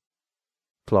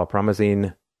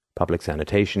 chlorpromazine, public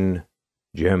sanitation,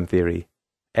 germ theory,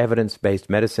 evidence-based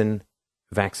medicine,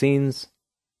 vaccines,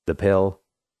 the pill,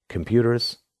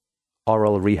 computers,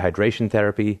 oral rehydration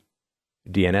therapy,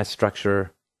 DNS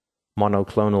structure,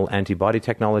 monoclonal antibody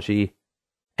technology,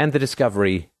 and the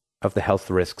discovery of the health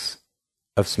risks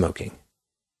of smoking.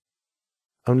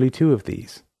 Only 2 of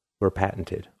these were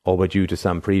patented, or were due to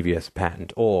some previous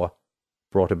patent, or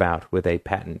brought about with a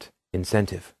patent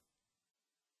incentive.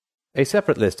 A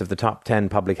separate list of the top 10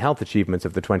 public health achievements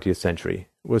of the 20th century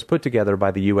was put together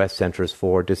by the U.S. Centers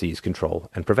for Disease Control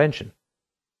and Prevention.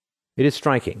 It is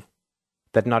striking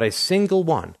that not a single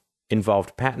one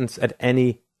involved patents at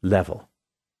any level.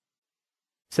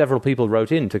 Several people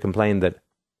wrote in to complain that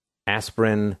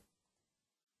aspirin,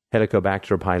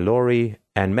 Helicobacter pylori,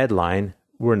 and Medline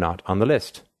were not on the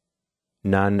list.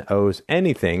 None owes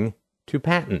anything to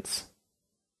patents.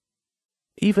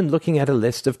 Even looking at a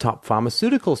list of top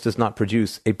pharmaceuticals does not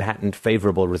produce a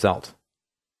patent-favorable result.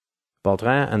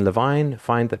 Baudrin and Levine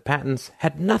find that patents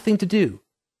had nothing to do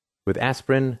with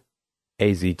aspirin,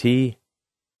 AZT,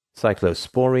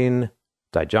 cyclosporine,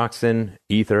 digoxin,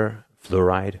 ether,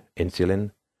 fluoride,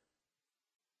 insulin,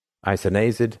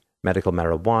 isoniazid, medical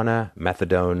marijuana,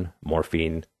 methadone,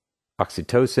 morphine,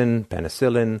 oxytocin,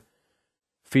 penicillin,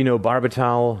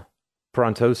 phenobarbital,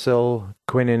 prontosil,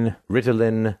 quinin,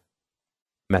 Ritalin,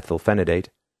 methylphenidate,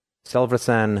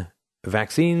 selvasan,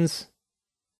 vaccines,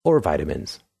 or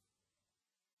vitamins.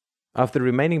 Of the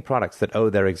remaining products that owe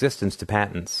their existence to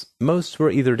patents, most were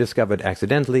either discovered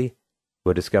accidentally,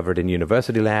 were discovered in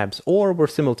university labs, or were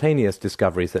simultaneous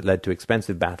discoveries that led to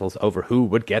expensive battles over who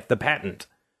would get the patent.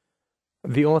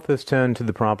 The authors turned to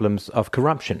the problems of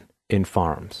corruption in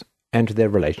farms and to their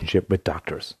relationship with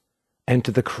doctors, and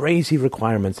to the crazy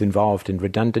requirements involved in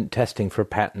redundant testing for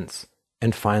patents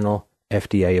and final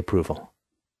FDA approval.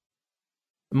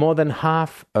 More than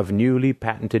half of newly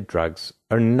patented drugs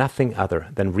are nothing other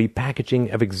than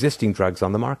repackaging of existing drugs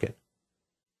on the market.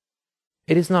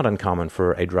 It is not uncommon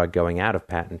for a drug going out of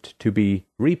patent to be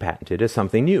repatented as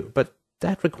something new, but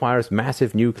that requires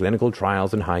massive new clinical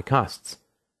trials and high costs.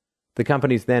 The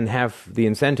companies then have the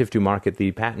incentive to market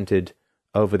the patented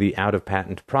over the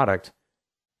out-of-patent product,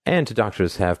 and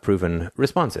doctors have proven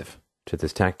responsive to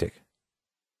this tactic.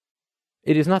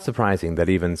 It is not surprising that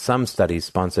even some studies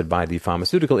sponsored by the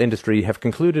pharmaceutical industry have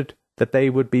concluded that they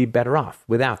would be better off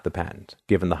without the patent,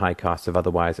 given the high costs of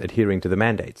otherwise adhering to the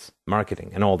mandates,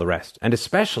 marketing, and all the rest, and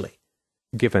especially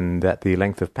given that the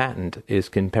length of patent is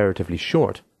comparatively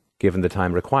short, given the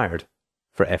time required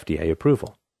for FDA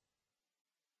approval.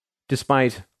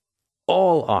 Despite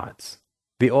all odds,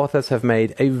 the authors have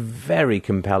made a very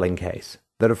compelling case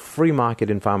that a free market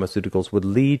in pharmaceuticals would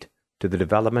lead to the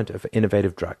development of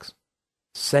innovative drugs,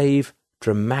 save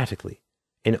dramatically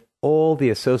in all the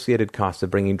associated costs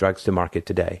of bringing drugs to market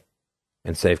today,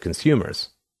 and save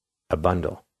consumers a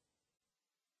bundle.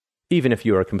 Even if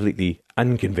you are completely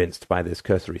unconvinced by this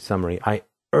cursory summary, I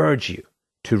urge you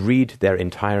to read their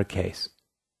entire case.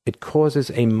 It causes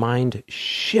a mind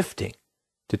shifting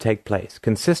to take place,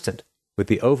 consistent with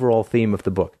the overall theme of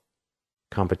the book.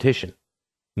 Competition,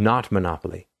 not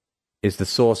monopoly, is the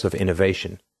source of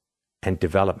innovation and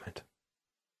development.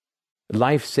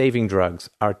 Life-saving drugs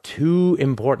are too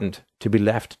important to be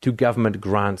left to government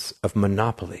grants of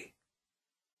monopoly.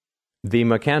 The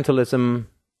mercantilism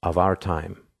of our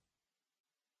time.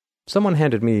 Someone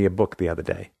handed me a book the other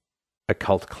day, a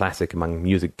cult classic among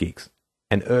music geeks,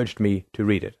 and urged me to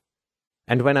read it,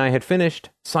 and when I had finished,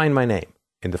 sign my name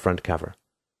in the front cover.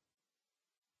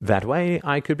 That way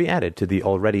I could be added to the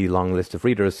already long list of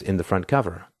readers in the front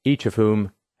cover, each of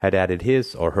whom had added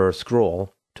his or her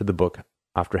scroll to the book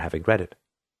after having read it.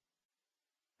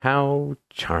 How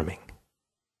charming.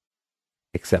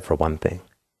 Except for one thing.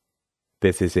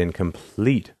 This is in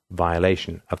complete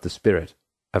violation of the spirit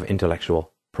of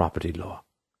intellectual property law.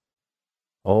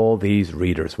 All these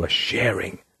readers were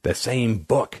sharing the same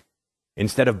book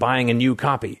instead of buying a new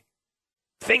copy.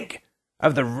 Think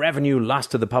of the revenue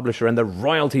lost to the publisher and the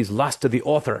royalties lost to the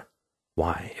author.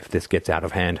 Why, if this gets out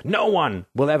of hand, no one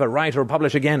will ever write or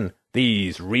publish again.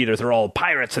 These readers are all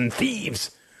pirates and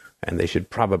thieves, and they should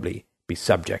probably be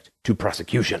subject to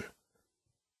prosecution.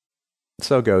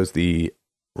 So goes the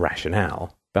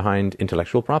rationale behind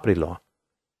intellectual property law.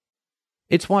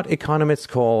 It's what economists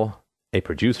call a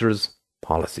producer's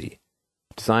policy,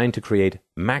 designed to create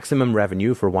maximum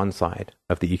revenue for one side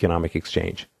of the economic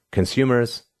exchange.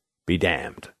 Consumers be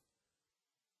damned.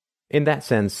 In that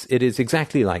sense, it is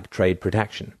exactly like trade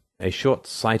protection, a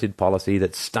short-sighted policy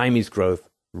that stymies growth,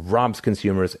 robs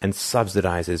consumers, and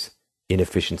subsidizes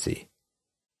inefficiency.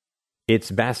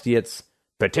 It's Bastiat's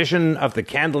petition of the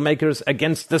candlemakers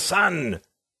against the sun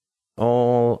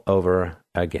all over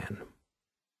again.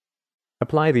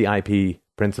 Apply the IP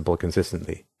principle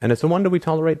consistently, and it's a wonder we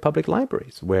tolerate public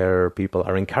libraries, where people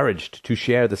are encouraged to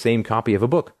share the same copy of a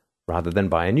book rather than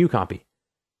buy a new copy.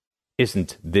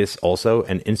 Isn't this also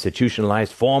an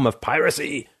institutionalized form of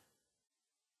piracy?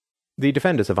 The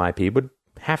defenders of IP would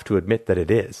have to admit that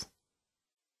it is.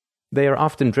 They are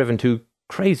often driven to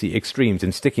crazy extremes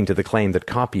in sticking to the claim that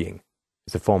copying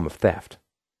is a form of theft.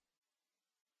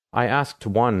 I asked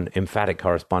one emphatic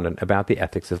correspondent about the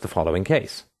ethics of the following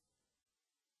case.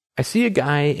 I see a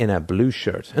guy in a blue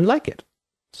shirt and like it,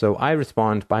 so I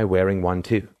respond by wearing one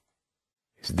too.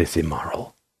 Is this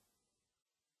immoral?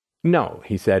 No,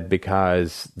 he said,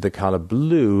 because the color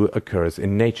blue occurs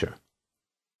in nature.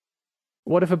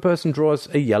 What if a person draws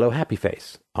a yellow happy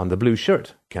face on the blue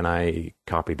shirt? Can I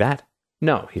copy that?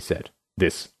 No, he said,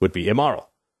 this would be immoral.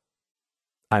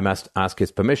 I must ask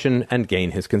his permission and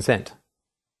gain his consent.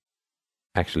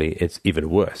 Actually, it's even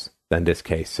worse than this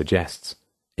case suggests.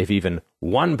 If even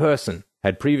one person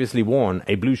had previously worn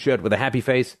a blue shirt with a happy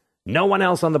face, no one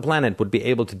else on the planet would be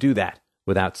able to do that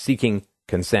without seeking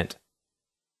consent.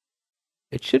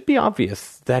 It should be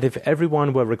obvious that if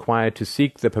everyone were required to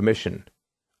seek the permission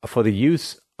for the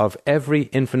use of every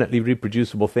infinitely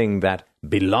reproducible thing that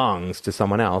belongs to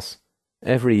someone else,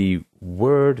 every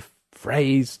word,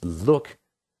 phrase, look,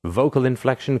 vocal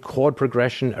inflection, chord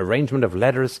progression, arrangement of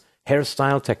letters,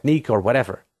 hairstyle, technique, or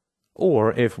whatever,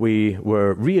 or if we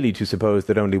were really to suppose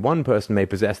that only one person may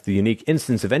possess the unique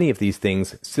instance of any of these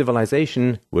things,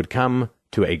 civilization would come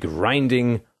to a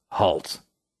grinding halt.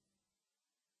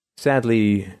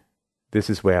 Sadly, this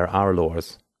is where our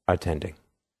laws are tending.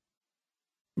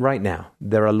 Right now,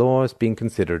 there are laws being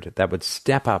considered that would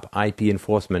step up IP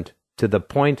enforcement to the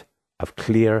point of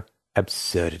clear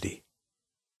absurdity.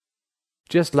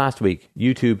 Just last week,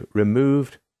 YouTube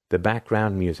removed the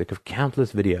background music of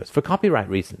countless videos for copyright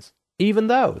reasons, even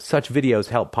though such videos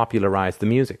help popularize the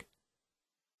music.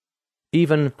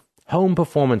 Even home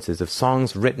performances of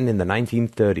songs written in the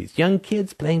 1930s, young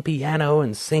kids playing piano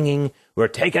and singing, were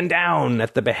taken down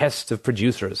at the behest of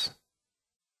producers.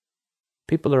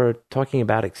 People are talking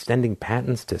about extending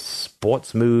patents to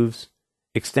sports moves,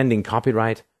 extending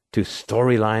copyright to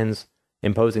storylines,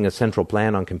 imposing a central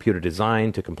plan on computer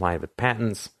design to comply with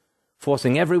patents,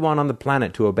 forcing everyone on the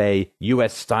planet to obey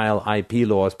US-style IP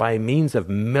laws by means of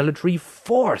military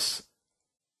force.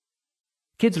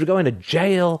 Kids are going to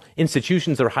jail,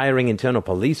 institutions are hiring internal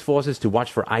police forces to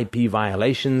watch for IP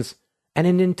violations, and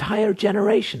an entire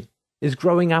generation is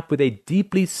growing up with a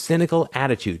deeply cynical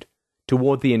attitude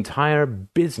toward the entire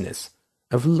business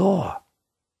of law.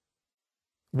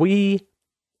 We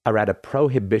are at a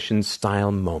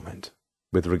prohibition-style moment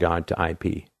with regard to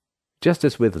IP, just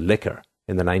as with liquor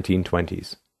in the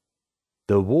 1920s.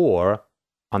 The war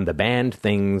on the banned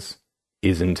things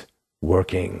isn't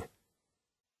working.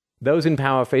 Those in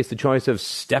power face the choice of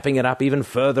stepping it up even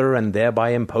further and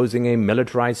thereby imposing a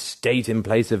militarized state in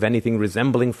place of anything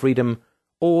resembling freedom,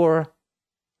 or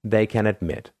they can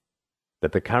admit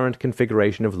that the current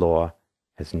configuration of law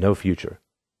has no future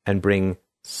and bring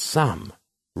some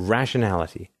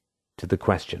rationality to the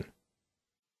question.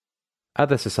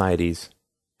 Other societies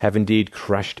have indeed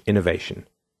crushed innovation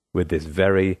with this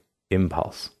very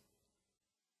impulse.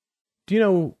 Do you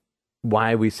know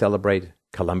why we celebrate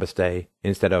Columbus Day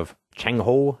instead of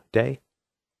Cheng-Ho Day?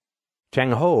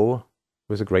 Cheng-Ho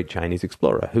was a great Chinese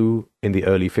explorer who, in the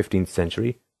early 15th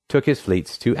century, took his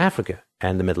fleets to Africa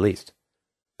and the Middle East.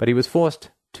 But he was forced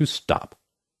to stop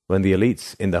when the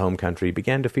elites in the home country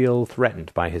began to feel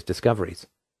threatened by his discoveries.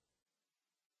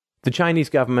 The Chinese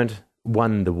government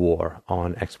won the war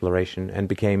on exploration and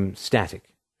became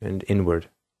static and inward.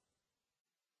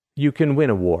 You can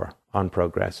win a war on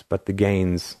progress, but the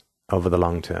gains over the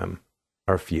long term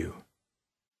are few.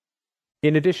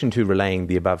 In addition to relaying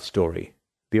the above story,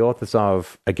 the authors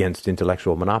of Against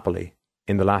Intellectual Monopoly,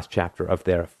 in the last chapter of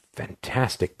their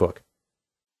fantastic book,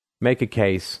 make a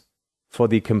case for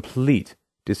the complete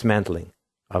dismantling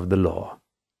of the law.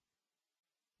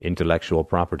 Intellectual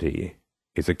property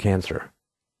is a cancer,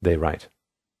 they write.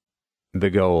 The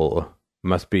goal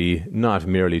must be not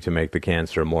merely to make the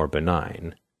cancer more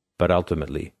benign, but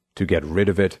ultimately to get rid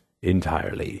of it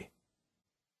entirely.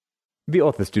 The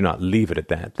authors do not leave it at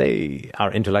that. They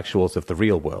are intellectuals of the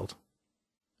real world.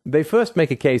 They first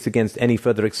make a case against any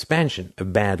further expansion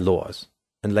of bad laws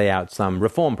and lay out some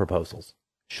reform proposals,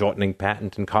 shortening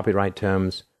patent and copyright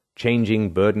terms,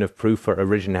 changing burden of proof for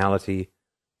originality,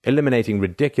 eliminating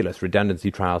ridiculous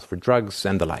redundancy trials for drugs,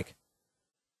 and the like.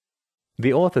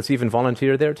 The authors even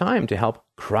volunteer their time to help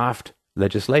craft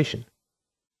legislation.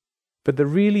 But the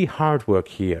really hard work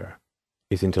here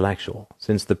is intellectual,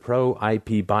 since the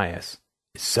pro-IP bias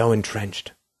is so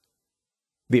entrenched.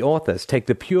 The authors take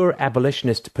the pure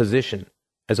abolitionist position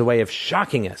as a way of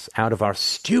shocking us out of our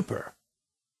stupor.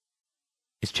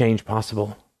 Is change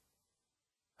possible?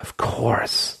 Of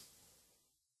course.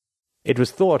 It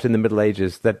was thought in the Middle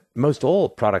Ages that most all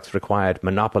products required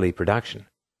monopoly production.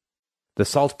 The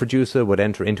salt producer would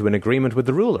enter into an agreement with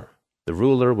the ruler. The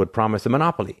ruler would promise a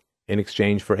monopoly in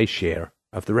exchange for a share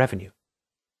of the revenue.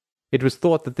 It was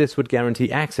thought that this would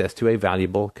guarantee access to a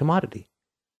valuable commodity.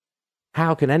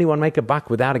 How can anyone make a buck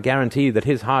without a guarantee that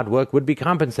his hard work would be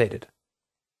compensated?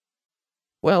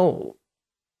 Well,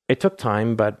 it took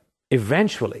time, but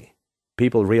eventually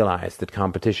people realized that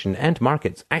competition and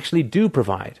markets actually do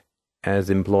provide, as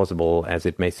implausible as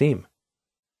it may seem.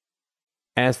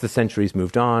 As the centuries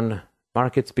moved on,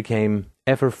 markets became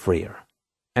ever freer,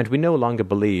 and we no longer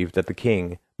believed that the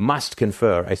king must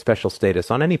confer a special status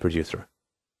on any producer.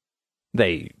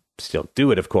 They still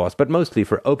do it, of course, but mostly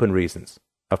for open reasons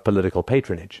of political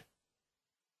patronage.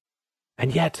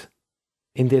 And yet,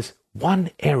 in this one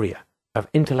area of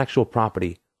intellectual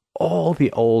property, all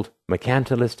the old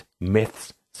mercantilist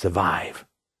myths survive.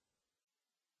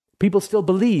 People still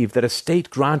believe that a state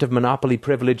grant of monopoly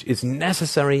privilege is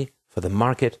necessary for the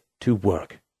market to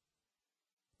work.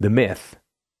 The myth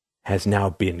has now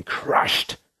been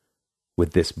crushed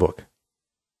with this book.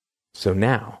 So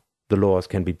now the laws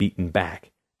can be beaten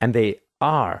back, and they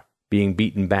are being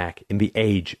beaten back in the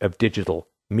age of digital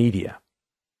media.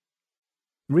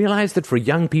 Realize that for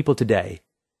young people today,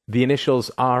 the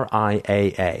initials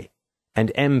RIAA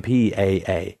and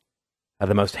MPAA are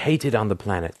the most hated on the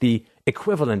planet, the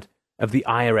equivalent of the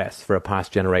IRS for a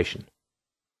past generation.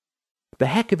 The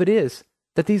heck of it is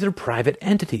that these are private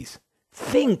entities.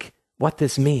 Think what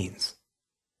this means.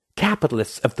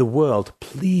 Capitalists of the world,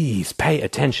 please pay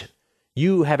attention.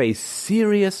 You have a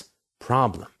serious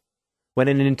problem when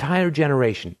an entire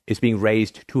generation is being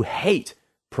raised to hate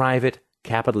private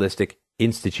capitalistic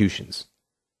institutions.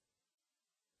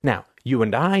 Now, you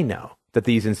and I know that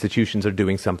these institutions are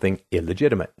doing something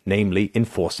illegitimate, namely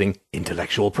enforcing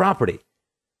intellectual property,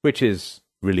 which is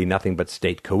really nothing but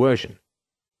state coercion.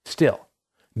 Still,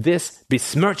 this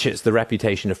besmirches the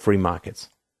reputation of free markets.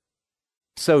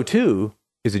 So, too,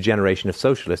 is a generation of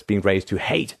socialists being raised to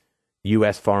hate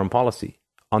U.S. foreign policy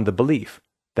on the belief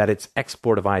that its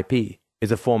export of IP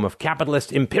is a form of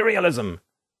capitalist imperialism.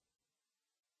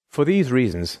 For these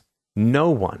reasons, no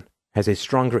one has a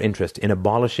stronger interest in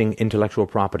abolishing intellectual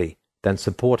property than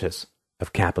supporters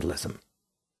of capitalism.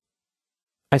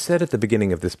 I said at the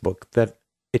beginning of this book that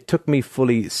it took me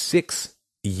fully 6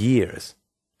 years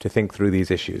to think through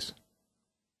these issues.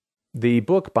 The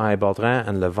book by Baudrin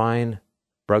and Levine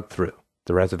broke through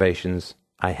the reservations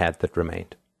I had that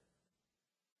remained.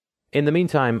 In the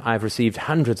meantime, I've received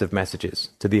hundreds of messages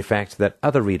to the effect that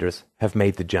other readers have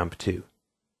made the jump too.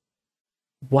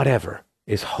 Whatever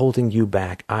is holding you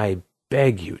back, I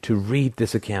beg you to read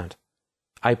this account.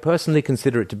 I personally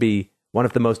consider it to be one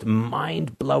of the most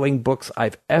mind-blowing books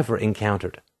I've ever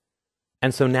encountered.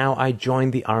 And so now I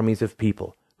join the armies of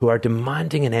people who are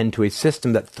demanding an end to a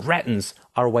system that threatens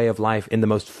our way of life in the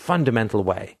most fundamental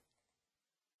way.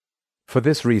 For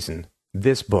this reason,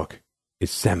 this book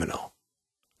is seminal.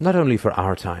 Not only for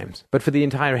our times, but for the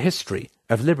entire history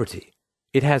of liberty.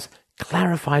 It has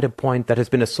clarified a point that has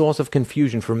been a source of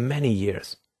confusion for many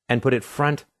years, and put it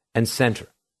front and center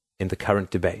in the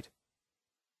current debate.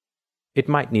 It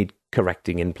might need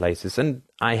correcting in places, and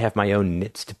I have my own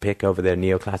nits to pick over their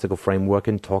neoclassical framework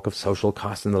and talk of social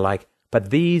costs and the like, but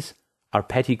these are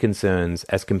petty concerns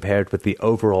as compared with the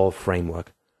overall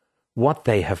framework. What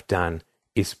they have done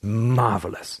is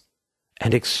marvelous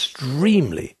and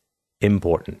extremely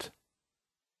important.